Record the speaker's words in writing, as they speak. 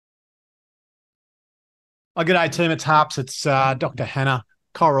Oh, good day, team. It's Harps. It's Dr. Hannah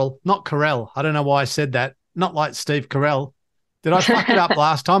Korrel, not Korrel. I don't know why I said that. Not like Steve Carell. Did I fuck it up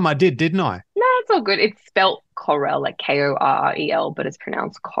last time? I did, didn't I? No, it's all good. It's spelt Korrel, like Korrel, but it's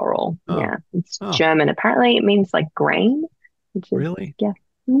pronounced coral. Oh, Yeah, it's oh, German. Apparently, it means like grain, which is really? yeah, I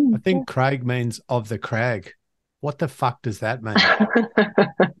yeah. think Craig means of the crag. What the fuck does that mean?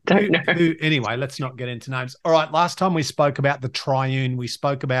 Don't know. Anyway, let's not get into names. All right. Last time we spoke about the triune, we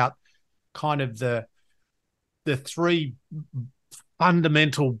spoke about kind of the three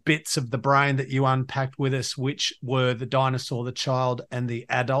fundamental bits of the brain that you unpacked with us, which were the dinosaur, the child, and the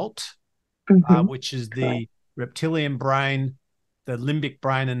adult. Which is Correct. the reptilian brain, the limbic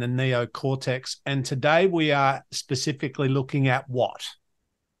brain, and the neocortex. And today we are specifically looking at what?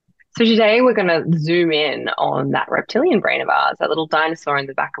 So today we're going to zoom in on that reptilian brain of ours, that little dinosaur in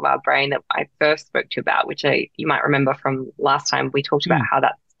the back of our brain that I first spoke to you about, which you might remember from last time we talked about Hmm. how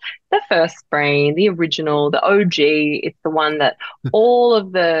that's the first brain, the original, the OG. It's the one that all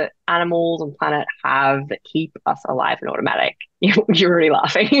of the animals on planet have that keep us alive and automatic. You're already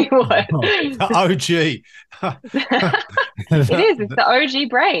laughing. What? Oh, the OG. It is. It's the OG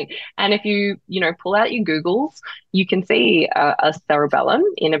brain. And if you pull out your Googles, you can see a cerebellum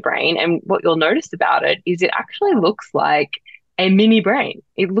in a brain. And what you'll notice about it is it actually looks like a mini brain.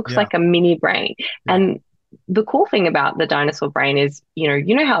 It looks Yeah, like a mini brain. yeah. And the cool thing about the dinosaur brain is,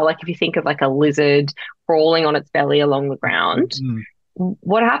 you know how like if you think of like a lizard crawling on its belly along the ground, Mm,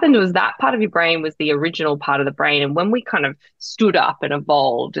 what happened was that part of your brain was the original part of the brain. And when we kind of stood up and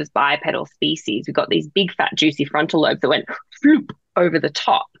evolved as bipedal species, we got these big, fat, juicy frontal lobes that went floop over the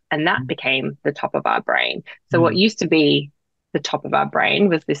top. And that mm, became the top of our brain. So what mm. used to be the top of our brain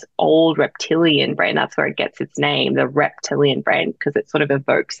was this old reptilian brain. That's where it gets its name, the reptilian brain, because it sort of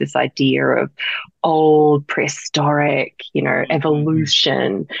evokes this idea of old, prehistoric, Mm.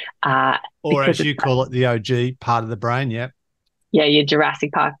 evolution, uh, Or because as it's you call it, the OG part of the brain. Yeah, yeah, your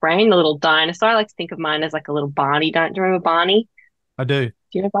Jurassic Park brain, the little dinosaur. I like to think of mine as like a little Barney. Don't do you remember Barney? I do. Do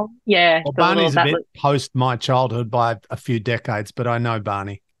you know Barney? Yeah, Well, the little Barney's a that. bit post my childhood by a few decades, but I know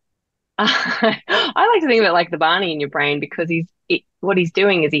Barney. I like to think of it like the Barney in your brain because what he's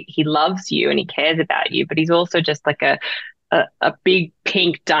doing is he loves you and he cares about you, but he's also just like a big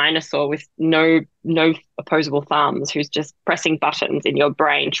pink dinosaur with no opposable thumbs who's just pressing buttons in your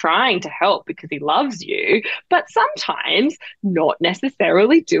brain trying to help because he loves you, but sometimes not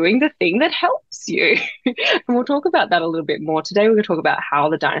necessarily doing the thing that helps you. And we'll talk about that a little bit more today. We're going to talk about how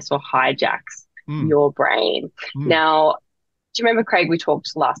the dinosaur hijacks Mm, your brain. mm. Now, do you remember, Craig, we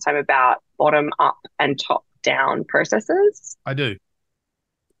talked last time about bottom up and top down processes? I do.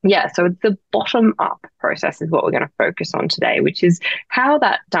 Yeah, so the bottom up process is what we're going to focus on today, which is how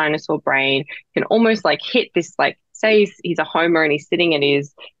that dinosaur brain can almost like hit this, like, say he's a homer and he's sitting at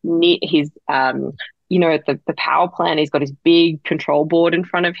his the power plant. He's got his big control board in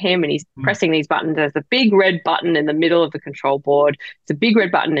front of him and he's Mm, pressing these buttons. There's a big red button in the middle of the control board. It's a big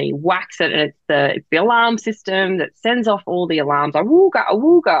red button and he whacks it and it's the alarm system that sends off all the alarms. Awooga,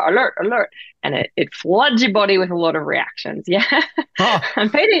 awooga, alert, alert. And it floods your body with a lot of reactions. Yeah. Oh, I'm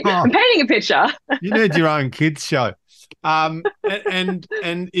oh. painting a picture. You need your own kids show. And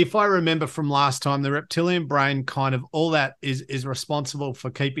if I remember from last time, the reptilian brain kind of all that is responsible for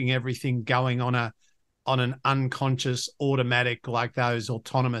keeping everything going on an unconscious automatic, like those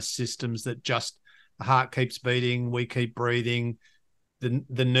autonomous systems that just the heart keeps beating, we keep breathing,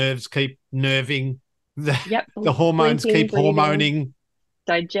 the nerves keep nerving, Yep. the hormones Blinking, keep breathing, hormoning.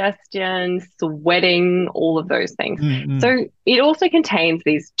 digestion, sweating, all of those things. Mm-mm. So it also contains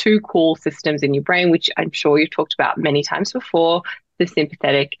these two cool systems in your brain, which I'm sure you've talked about many times before, the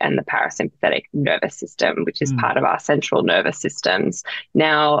sympathetic and the parasympathetic nervous system, which is Mm. part of our central nervous systems.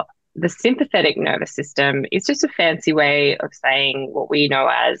 Now, the sympathetic nervous system is just a fancy way of saying what we know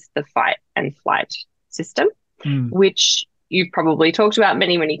as the fight and flight system, Mm. which you've probably talked about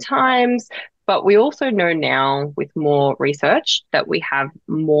many, many times. But we also know now with more research that we have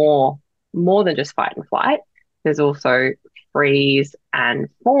more than just fight and flight. There's also freeze and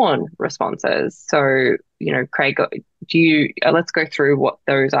fawn responses. So, Craig, do you let's go through what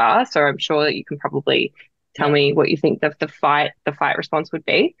those are. So I'm sure that you can probably tell Yeah. me what you think the fight response would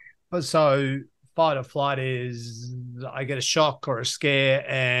be. So fight or flight is I get a shock or a scare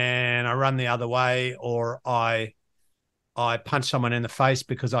and I run the other way, or I punch someone in the face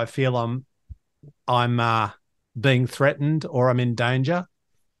because I feel I'm being threatened or I'm in danger.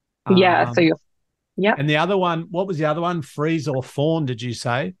 Yeah, so Um, you're yep, and the other one, what was the other one? Freeze or fawn? Did you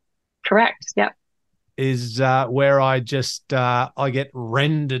say? correct. Yep. Is where I just I get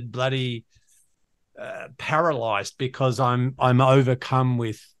rendered bloody paralyzed because I'm overcome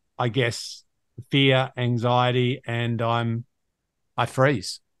with, I guess, fear, anxiety, and I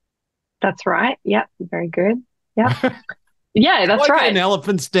freeze. That's right. Yep. Very good. Yep. Yeah, Do that's I get an right.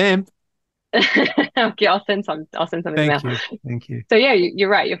 elephant stamp? Okay, I'll send some. I'll send some in the Thank mail. you. Thank you. So yeah, you're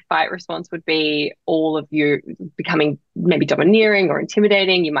right. Your fight response would be all of you becoming maybe domineering or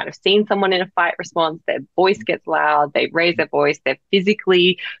intimidating. You might have seen someone in a fight response. Their voice gets loud. They raise their voice. They're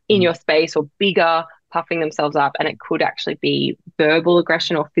physically in Mm, your space or bigger, puffing themselves up, and it could actually be verbal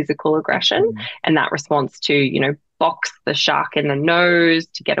aggression or physical aggression. mm, And that response to box the shark in the nose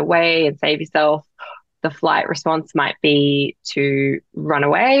to get away and save yourself. The flight response might be to run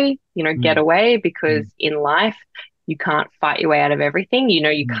away, get mm, away, because mm, in life, you can't fight your way out of everything. You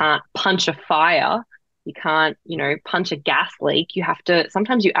mm, can't punch a fire. You can't, punch a gas leak.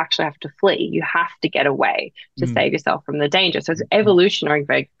 Sometimes you actually have to flee. You have to get away to mm, save yourself from the danger. So it's mm, evolutionary,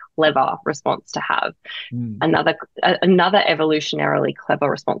 very clever response to have. mm, Another evolutionarily clever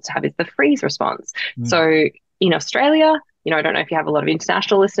response to have is the freeze response. mm. So in Australia, I don't know if you have a lot of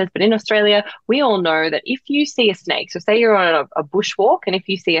international listeners, but in Australia, we all know that if you see a snake, so say you're on a bushwalk, and if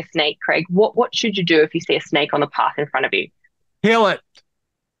you see a snake, Craig, what should you do if you see a snake on the path in front of you? Kill it.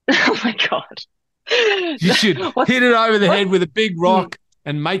 Oh my God. You should What's, hit it over the what, head with a big rock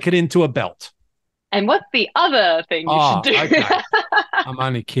and make it into a belt. and what's the other thing you should Oh, do? okay. I'm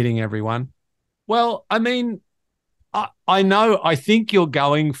only kidding, everyone. Well, I mean, I know, I think you're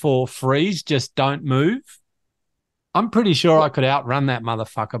going for freeze, just don't move. I'm pretty sure I could outrun that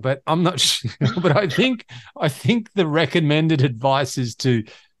motherfucker, but I'm not sure. But I think the recommended advice is to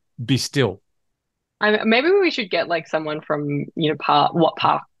be still. Maybe we should get like someone from,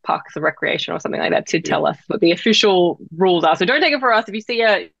 parks of recreation or something like that to Yeah. tell us what the official rules are. So don't take it for us. If you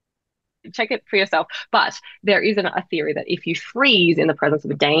see check it for yourself. But there is a theory that if you freeze in the presence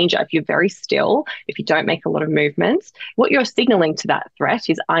of a danger, if you're very still, if you don't make a lot of movements, what you're signaling to that threat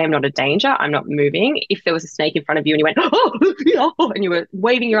is, I am not a danger. I'm not moving. If there was a snake in front of you and you went, oh, yeah, and you were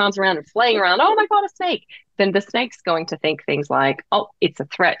waving your arms around and flaying around, oh my God, a snake, then the snake's going to think things like, oh, it's a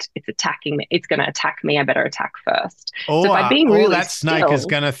threat. It's attacking me. It's going to attack me. I better attack first. So by being Or really that snake is still,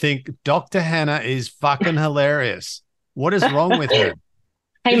 going to think Dr. Hannah is fucking hilarious. What is wrong with her?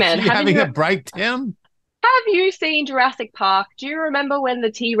 hey Is man, she having a breakdown? have you seen Jurassic Park? Do you remember when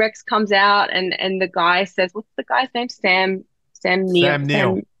the T-Rex comes out and the guy says, what's the guy's name? Sam Neill. Sam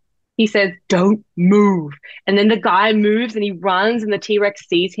Neill. He says, don't move. And then the guy moves and he runs and the T-Rex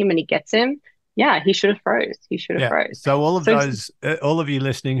sees him and he gets him. Yeah, he should have froze. He should have Yeah. froze. So So all of you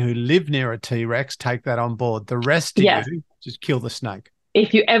listening who live near a T-Rex, take that on board. The rest of yes, you, just kill the snake.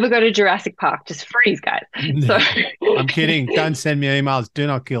 if you ever go to Jurassic Park, just freeze, guys. So I'm kidding. Don't send me emails. Do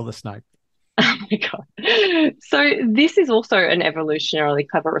not kill the snake. oh my God. So this is also an evolutionarily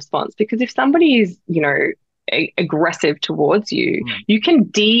clever response, because if somebody is, aggressive towards you, Mm. you can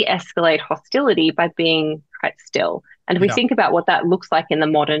de-escalate hostility by being quite still. And if we Yeah. think about what that looks like in the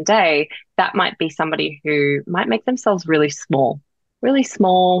modern day, that might be somebody who might make themselves really small,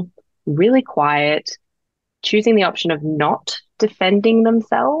 really quiet, choosing the option of not defending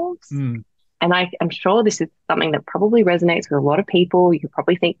themselves. Mm. And I'm sure this is something that probably resonates with a lot of people. You could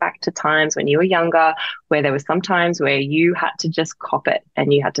probably think back to times when you were younger where there were some times where you had to just cop it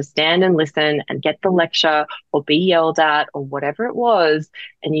and you had to stand and listen and get the lecture or be yelled at or whatever it was,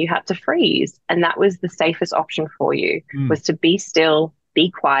 and you had to freeze. And that was the safest option for you, Mm. was to be still,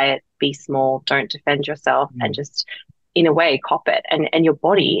 be quiet, be small, don't defend yourself, and just in a way cop it. And your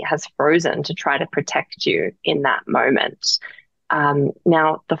body has frozen to try to protect you in that moment.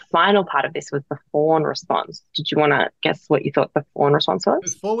 Now, the final part of this was the fawn response. Did you want to guess what you thought the fawn response was?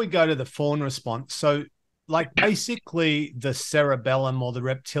 Before we go to the fawn response, so like basically the cerebellum or the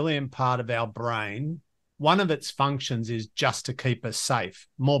reptilian part of our brain, one of its functions is just to keep us safe,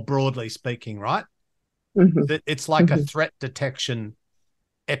 more broadly speaking, right? Mm-hmm. That it's like a Mm-hmm. threat detection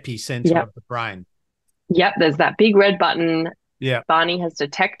epicenter Yep. of the brain. Yep. There's that big red button. Yeah. Barney has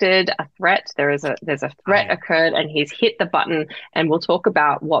detected a threat. There's a threat occurred, and he's hit the button. And we'll talk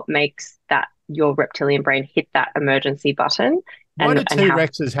about what makes that your reptilian brain hit that emergency button. Why do And how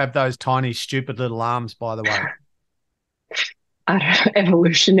T-Rexes have those tiny, stupid little arms, by the way? I don't know,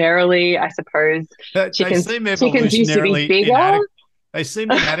 evolutionarily, I suppose They chickens seem chickens used to be evolutionarily bigger. inadequate. They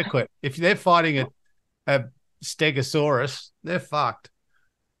seem inadequate. If they're fighting a stegosaurus, they're fucked.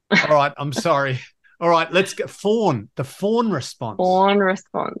 All right, I'm sorry. All right, let's get fawn. The fawn response. Fawn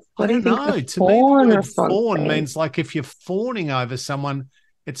response. I What do you don't think know. the To me, the fawn word response fawn means? means like if you're fawning over someone,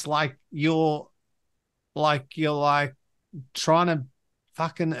 it's like you're trying to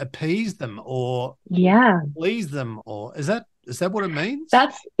fucking appease them or Yeah. please them, or is that Is that what it means?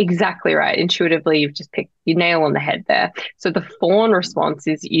 That's exactly right. Intuitively, you've just picked your nail on the head there. So the fawn response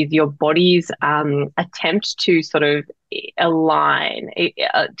is your body's attempt to sort of align,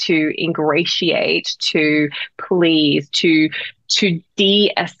 to ingratiate, to please, to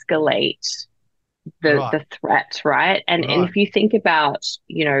de-escalate Right. the threat, right? And Right. if you think about,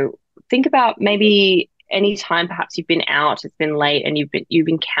 think about maybe any time perhaps you've been out, it's been late, and you've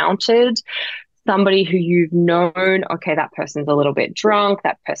encountered somebody who you've known, okay, that person's a little bit drunk,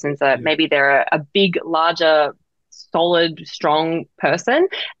 that person's Yeah. maybe they're a big, larger, solid, strong person,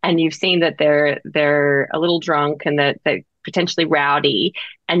 and you've seen that they're a little drunk and that they're potentially rowdy,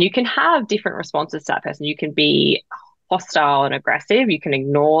 and you can have different responses to that person. You can be hostile and aggressive, you can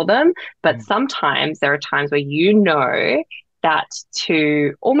ignore them, but Mm. sometimes there are times where that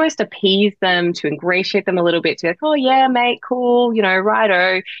to almost appease them, to ingratiate them a little bit, to be like, oh yeah, mate, cool,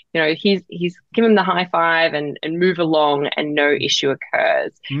 righto, he's give him the high five and move along, and no issue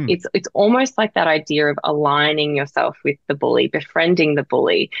occurs. Mm. It's almost like that idea of aligning yourself with the bully, befriending the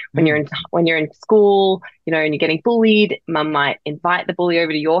bully. Mm. When you're in school, and you're getting bullied, mum might invite the bully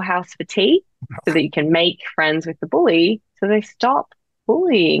over to your house for tea so that you can make friends with the bully so they stop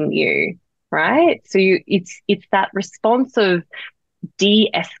bullying you. Right. So it's that response of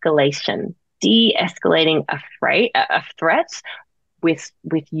de-escalation, de-escalating a threat with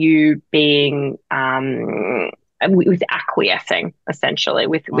you being with acquiescing, essentially,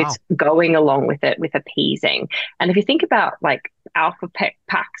 with Wow. going along with it, with appeasing. And if you think about like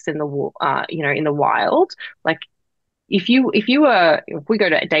packs in in the wild, like if we go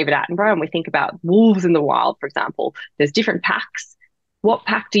to David Attenborough and we think about wolves in the wild, for example, there's different packs. What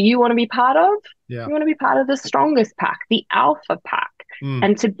pack do you want to be part of? Yeah. You want to be part of the strongest pack, the alpha pack. Mm.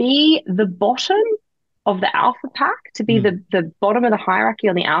 And to be the bottom of the alpha pack, to be Mm. the bottom of the hierarchy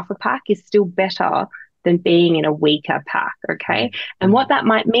on the alpha pack is still better than being in a weaker pack. Okay. Mm. And what Mm. that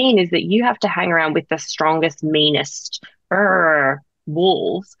might mean is that you have to hang around with the strongest, meanest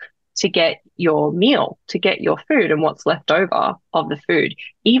wolves to get your meal, to get your food and what's left over of the food,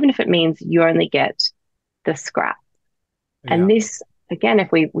 even if it means you only get the scrap. Yeah. And this, again,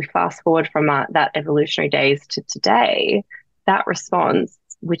 if we fast forward from that evolutionary days to today, that response,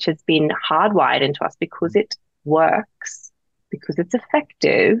 which has been hardwired into us because it works, because it's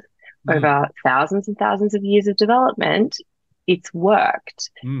effective Mm. over thousands and thousands of years of development, it's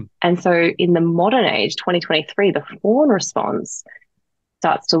worked. Mm. And so in the modern age, 2023, the fawn response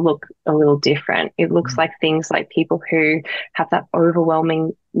starts to look a little different. It looks Mm. like things like people who have that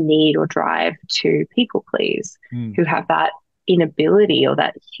overwhelming need or drive to people please, Mm. who have that inability or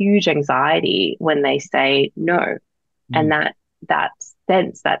that huge anxiety when they say no. And Mm. that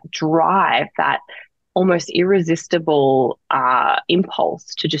sense, that drive, that almost irresistible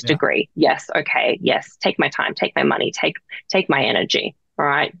impulse to just Yeah. agree. Yes, okay, yes, take my time, take my money, take my energy. All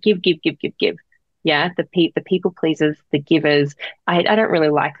right, give, give, give, give, give. Yeah, the people pleasers, the givers. I don't really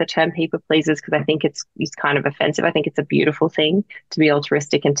like the term people pleasers because I think it's kind of offensive. I think it's a beautiful thing to be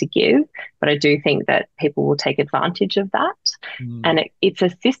altruistic and to give, but I do think that people will take advantage of that. Mm. And it's a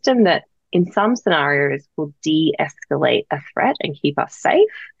system that in some scenarios will de-escalate a threat and keep us safe.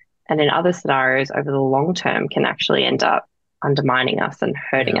 And in other scenarios over the long term can actually end up undermining us and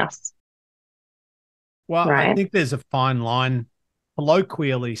hurting Yeah. us. Well, I Right. think there's a fine line,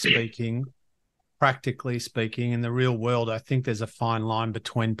 colloquially speaking, practically speaking, in the real world. I think there's a fine line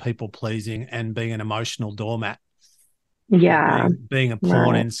between people pleasing and being an emotional doormat, or Yeah. being a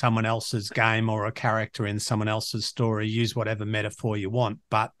pawn Right. in someone else's game or a character in someone else's story. Use whatever metaphor you want.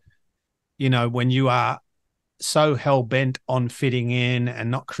 But, when you are so hell bent on fitting in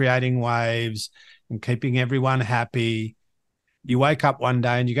and not creating waves and keeping everyone happy, you wake up one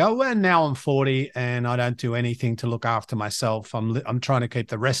day and you go, well, now I'm 40 and I don't do anything to look after myself. I'm trying to keep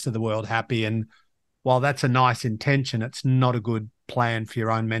the rest of the world happy. And while that's a nice intention, it's not a good plan for your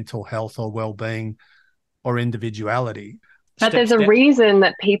own mental health or well-being or individuality. But there's a Step. reason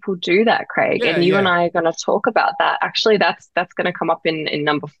that people do that, Craig. Yeah, And you and yeah. I are going to talk about that. Actually, that's going to come up in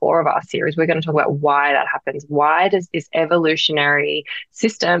number 4 of our series. We're going to talk about why that happens. Why does this evolutionary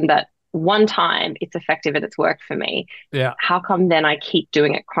system that one time it's effective and it's worked for me, Yeah. how come then I keep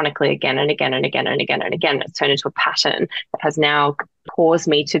doing it chronically again and again and again and again and again? It's turned into a pattern that has now caused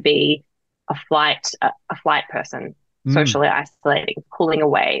me to be a flight person, Mm. socially isolating, pulling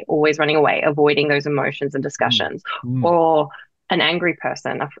away, always running away, avoiding those emotions and Mm. discussions, Mm. or an angry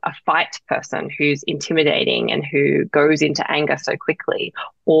person, a fight person who's intimidating and who goes into anger so quickly,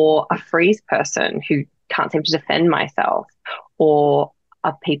 or a freeze person who can't seem to defend myself, or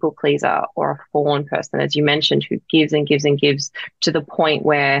a people pleaser or a fawn person, as you mentioned, who gives and gives and gives to the point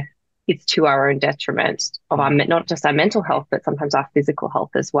where it's to our own detriment of our not just our mental health, but sometimes our physical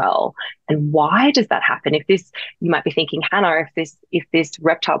health as well. And why does that happen? If this, you might be thinking, Hannah, if this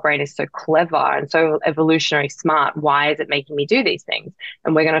reptile brain is so clever and so evolutionary smart, why is it making me do these things?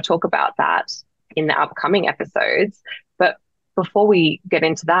 And we're going to talk about that in the upcoming episodes. But before we get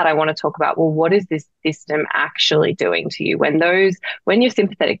into that, I want to talk about, well, what is this system actually doing to you? When your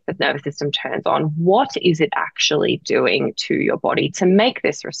sympathetic nervous system turns on, what is it actually doing to your body to make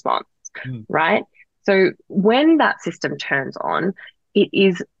this response, right? So when that system turns on, it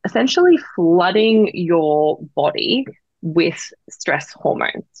is essentially flooding your body with stress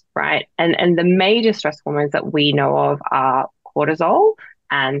hormones, right? And the major stress hormones that we know of are cortisol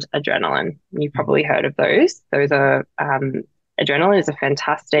and adrenaline. You've probably heard of those. Those are adrenaline is a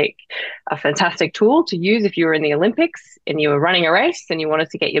fantastic tool to use if you were in the Olympics and you were running a race and you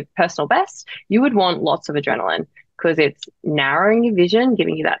wanted to get your personal best. You would want lots of adrenaline because it's narrowing your vision,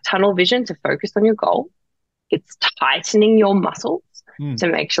 giving you that tunnel vision to focus on your goal. It's tightening your muscles to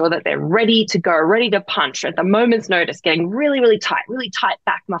make sure that they're ready to go, ready to punch at the moment's notice, getting really, really tight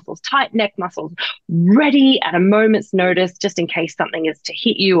back muscles, tight neck muscles, ready at a moment's notice, just in case something is to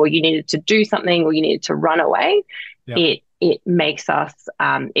hit you or you needed to do something or you needed to run away. Yep. It makes us,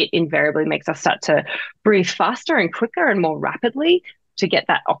 it invariably makes us start to breathe faster and quicker and more rapidly to get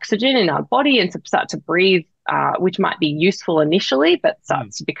that oxygen in our body and to start to breathe, which might be useful initially, but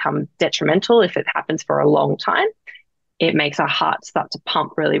starts to become detrimental if it happens for a long time. It makes our heart start to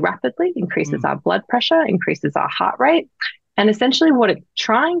pump really rapidly, increases our blood pressure, increases our heart rate. And essentially what it's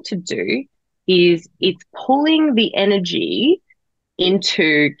trying to do is it's pulling the energy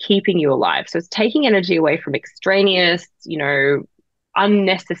into keeping you alive. So it's taking energy away from extraneous,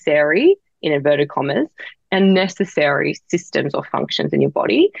 unnecessary, in inverted commas, unnecessary systems or functions in your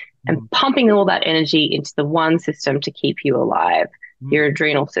body and pumping all that energy into the one system to keep you alive, your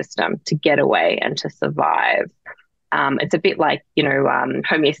adrenal system, to get away and to survive. It's a bit like,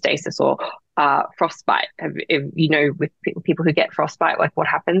 homeostasis or frostbite. With people who get frostbite, like what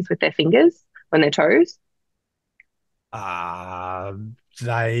happens with their fingers when their toes?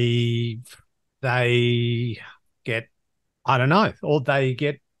 They get, I don't know, or they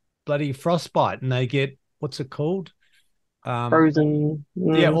get bloody frostbite and they get, what's it called? Frozen.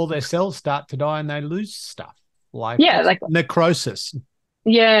 Yeah, all their cells start to die and they lose stuff. Like necrosis.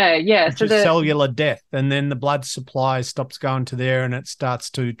 Yeah. Which is cellular death. And then the blood supply stops going to there and it starts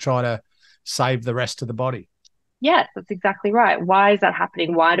to try to save the rest of the body. Yes, that's exactly right. Why is that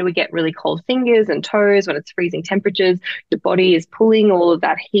happening? Why do we get really cold fingers and toes when it's freezing temperatures? Your body is pulling all of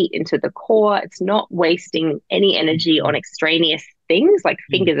that heat into the core. It's not wasting any energy on extraneous things like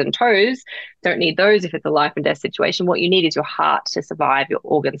fingers and toes. Don't need those if it's a life and death situation. What you need is your heart to survive, your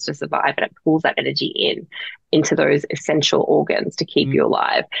organs to survive, and it pulls that energy into those essential organs to keep you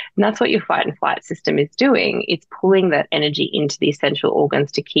alive. And that's what your fight and flight system is doing. It's pulling that energy into the essential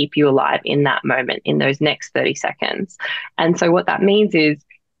organs to keep you alive in that moment, in those next 30 seconds. And so what that means is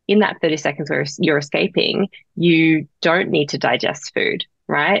in that 30 seconds where you're escaping, you don't need to digest food,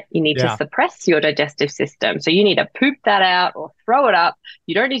 right? You need to suppress your digestive system. So you need to poop that out or throw it up.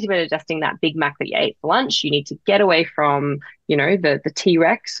 You don't need to be digesting that Big Mac that you ate for lunch. You need to get away from, the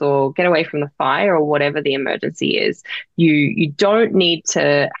T-Rex or get away from the fire or whatever the emergency is. You don't need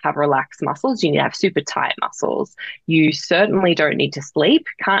to have relaxed muscles. You need to have super tight muscles. You certainly don't need to sleep.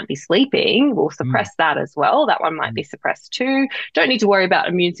 Can't be sleeping. We'll suppress that as well. That one might be suppressed too. Don't need to worry about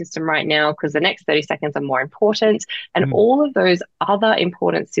immune system right now because the next 30 seconds are more important. And all of those other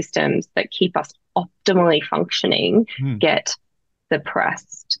important systems that keep us optimally functioning get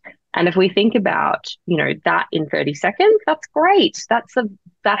suppressed. And if we think about, that in 30 seconds, that's great.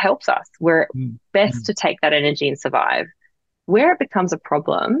 That helps us. We're best to take that energy and survive. Where it becomes a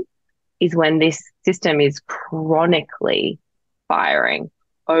problem is when this system is chronically firing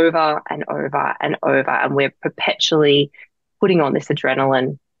over and over and over, and we're perpetually putting on this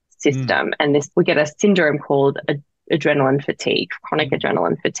adrenaline system. And we get a syndrome called adrenaline fatigue, chronic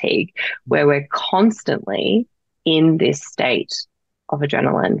adrenaline fatigue, where we're constantly in this state of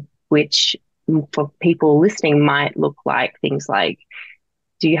adrenaline, which for people listening might look like things like,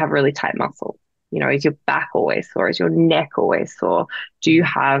 do you have really tight muscles? Is your back always sore? Is your neck always sore? Do you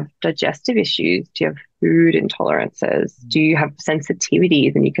have digestive issues? Do you have food intolerances? Do you have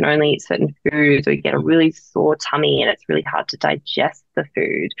sensitivities and you can only eat certain foods, or you get a really sore tummy and it's really hard to digest the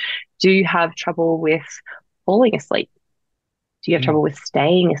food? Do you have trouble with falling asleep? Do you have trouble with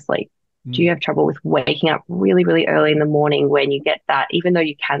staying asleep? Do you have trouble with waking up really, really early in the morning when you get that, even though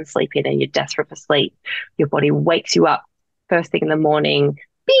you can sleep in and you're desperate for sleep, your body wakes you up first thing in the morning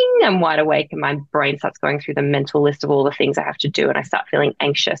bing, I'm wide awake and my brain starts going through the mental list of all the things I have to do. And I start feeling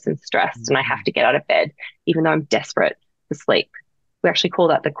anxious and stressed and I have to get out of bed, even though I'm desperate for sleep. We actually call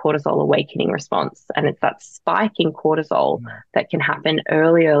that the cortisol awakening response. And it's that spike in cortisol that can happen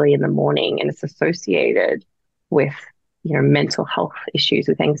early in the morning. And it's associated with, mental health issues,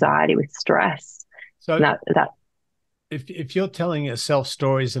 with anxiety, with stress. So and that if you're telling yourself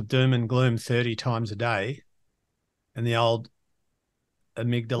stories of doom and gloom 30 times a day and the old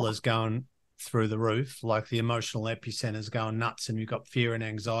amygdala's going through the roof, like the emotional epicenter's going nuts and you've got fear and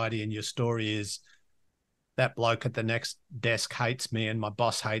anxiety and your story is that bloke at the next desk hates me and my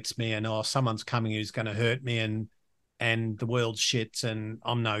boss hates me and someone's coming who's going to hurt me and the world shits and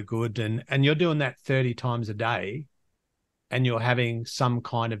I'm no good and you're doing that 30 times a day and you're having some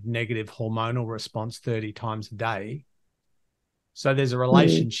kind of negative hormonal response 30 times a day. So there's a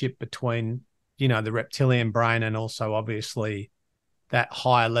relationship between, the reptilian brain and also obviously that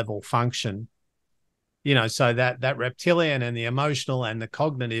higher level function, so that reptilian and the emotional and the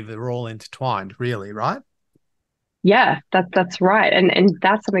cognitive are all intertwined, really, right? Yeah, that's right. And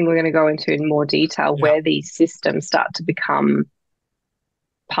that's something we're going to go into in more detail, Yeah. where these systems start to become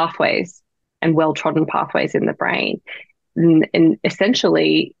pathways and well-trodden pathways in the brain. And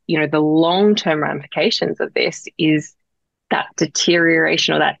essentially, the long-term ramifications of this is that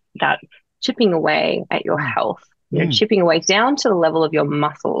deterioration, or that chipping away at your health, chipping away down to the level of your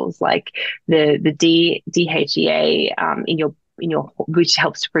muscles, like the DHEA in your which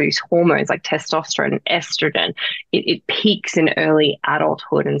helps to produce hormones like testosterone and estrogen. It peaks in early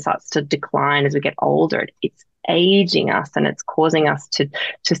adulthood and starts to decline as we get older. It's aging us and it's causing us to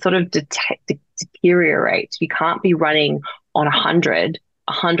sort of deteriorate. You can't be running on 100%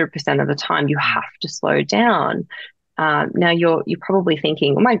 of the time. You have to slow down. Now you're probably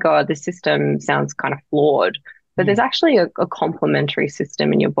thinking, oh my God, the system sounds kind of flawed. But there's actually a complementary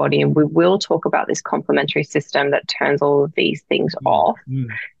system in your body, and we will talk about this complementary system that turns all of these things off.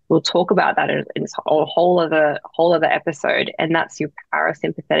 We'll talk about that in a whole other episode, and that's your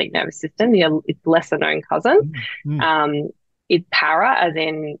parasympathetic nervous system, its lesser known cousin. It's para, as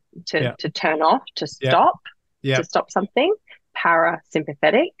in to turn off, to stop, to stop something.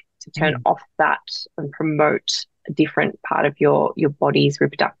 Parasympathetic, to turn off that and promote a different part of your body's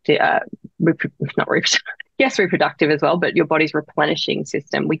reproductive, not reproductive. Yes, reproductive as well, but your body's replenishing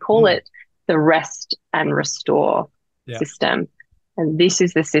system. We call it the rest and restore system. And this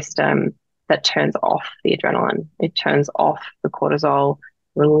is the system that turns off the adrenaline. It turns off the cortisol,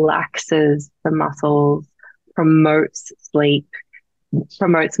 relaxes the muscles, promotes sleep,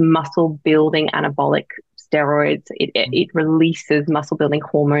 promotes muscle building anabolic steroids. It releases muscle building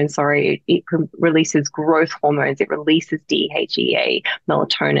hormones. It releases growth hormones. It releases DHEA,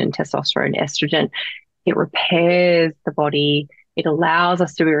 melatonin, testosterone, estrogen. It repairs the body. It allows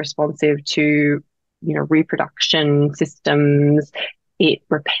us to be responsive to, reproduction systems. It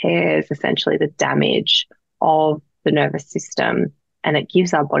repairs essentially the damage of the nervous system, and it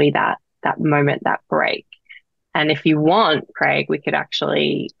gives our body that moment, that break. And if you want, Craig, I can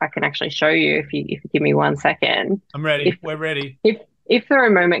actually show you if you give me 1 second. I'm ready. We're ready. If for a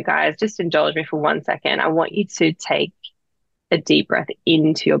moment, guys, just indulge me for 1 second. I want you to take a deep breath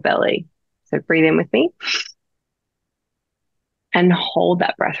into your belly. So breathe in with me and hold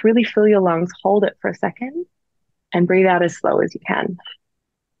that breath. Really fill your lungs, hold it for a second, and breathe out as slow as you can.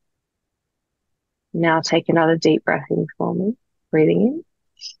 Now take another deep breath in for me, breathing in.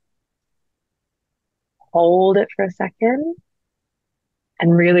 Hold it for a second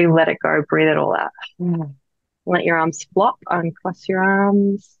and really let it go. Breathe it all out. Let your arms flop, uncross your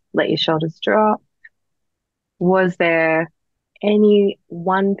arms, let your shoulders drop. Was there any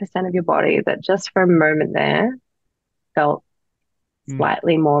 1% of your body that just for a moment there felt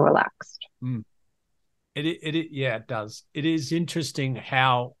slightly more relaxed? It does. It is interesting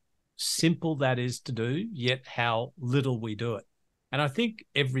how simple that is to do, yet how little we do it. And I think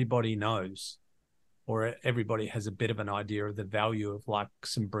everybody knows, or everybody has a bit of an idea of the value of like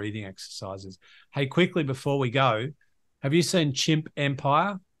some breathing exercises. Hey, quickly before we go, have you seen Chimp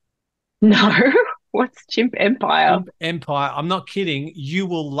Empire? No. What's Chimp Empire? Chimp Empire. I'm not kidding. You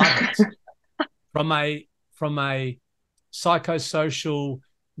will love it. From a psychosocial,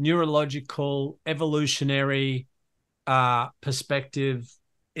 neurological, evolutionary perspective,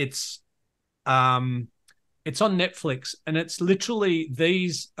 it's on Netflix, and it's literally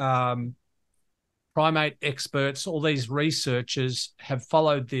these primate experts, all these researchers have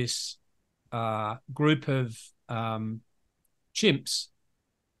followed this group of chimps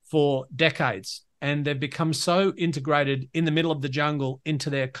for decades, and they've become so integrated in the middle of the jungle into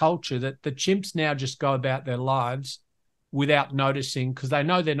their culture that the chimps now just go about their lives without noticing because they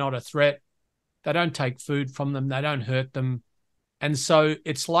know they're not a threat. They don't take food from them. They don't hurt them. And so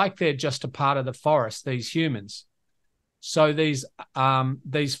it's like they're just a part of the forest, these humans. So these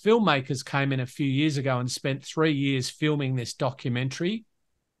filmmakers came in a few years ago and spent 3 years filming this documentary.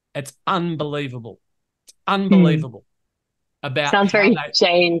 It's unbelievable. It's unbelievable about Sounds how very they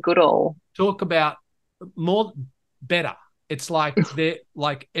Jane Goodall. talk about more better. It's like they're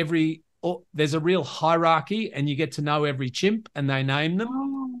like there's a real hierarchy and you get to know every chimp and they name them.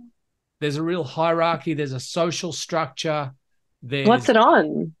 Oh. There's a real hierarchy. There's a social structure. What's it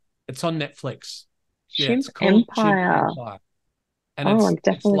on? It's on Netflix. Yeah, Chimp it's called Chimp Empire. Empire. And Oh, I'm it's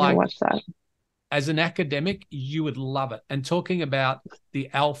definitely going to like, watch that. as an academic, you would love it. And talking about the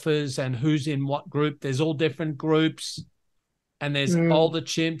alphas and who's in what group, there's all different groups. And there's older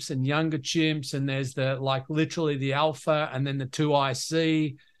chimps and younger chimps. And there's literally the alpha and then the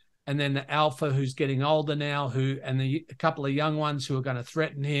 2IC. And then the alpha who's getting older now, a couple of young ones who are going to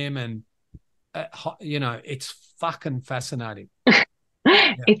threaten him. And, it's fucking fascinating.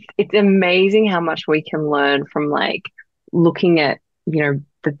 Yeah. It's amazing how much we can learn from like looking at,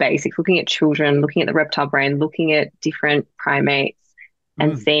 the basics, looking at children, looking at the reptile brain, looking at different primates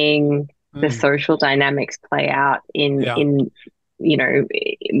and seeing the social dynamics play out in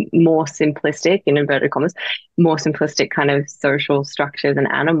more simplistic, in inverted commas, more simplistic kind of social structures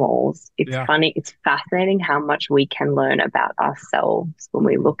and animals. It's funny, it's fascinating how much we can learn about ourselves when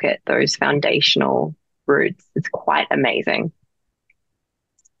we look at those foundational roots. It's quite amazing.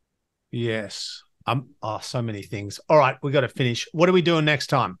 Yes. So many things. All right, we got to finish. What are we doing next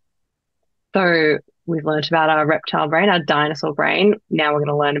time? So we've learned about our reptile brain, our dinosaur brain. Now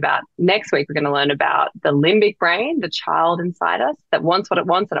next week, we're going to learn about the limbic brain, the child inside us that wants what it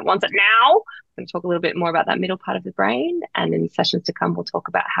wants and it wants it now. We're going to talk a little bit more about that middle part of the brain. And in sessions to come, we'll talk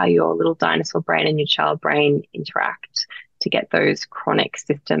about how your little dinosaur brain and your child brain interact to get those chronic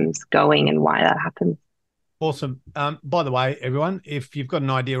systems going and why that happens. Awesome. By the way, everyone, if you've got an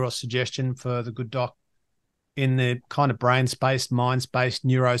idea or suggestion for the good doc in the kind of brain space, mind space,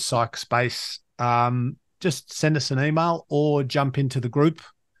 neuropsych space, just send us an email or jump into the group,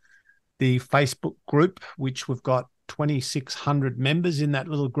 the Facebook group, which we've got 2,600 members in that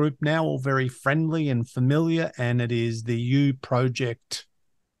little group now, all very friendly and familiar. And it is the U Project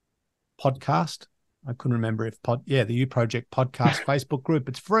podcast. I couldn't remember the U Project podcast Facebook group.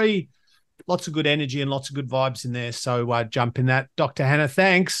 It's free. Lots of good energy and lots of good vibes in there. So jump in that. Dr. Hannah,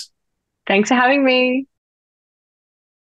 thanks. Thanks for having me.